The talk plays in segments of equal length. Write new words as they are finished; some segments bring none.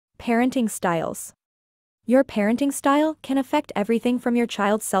Parenting styles. Your parenting style can affect everything from your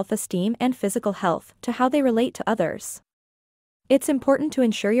child's self-esteem and physical health to how they relate to others. It's important to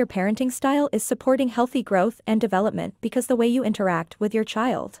ensure your parenting style is supporting healthy growth and development because the way you interact with your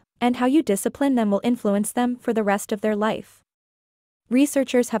child and how you discipline them will influence them for the rest of their life.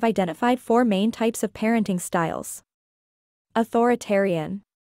 Researchers have identified 4 main types of parenting styles: authoritarian,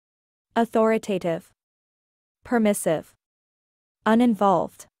 authoritative, permissive,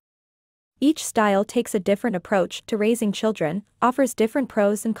 uninvolved. Each style takes a different approach to raising children, offers different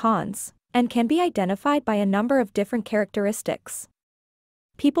pros and cons, and can be identified by a number of different characteristics.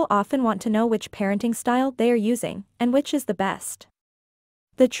 People often want to know which parenting style they are using and which is the best.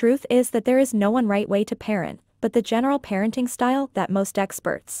 The truth is that there is no one right way to parent, but the general parenting style that most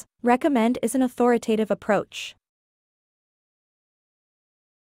experts recommend is an authoritative approach.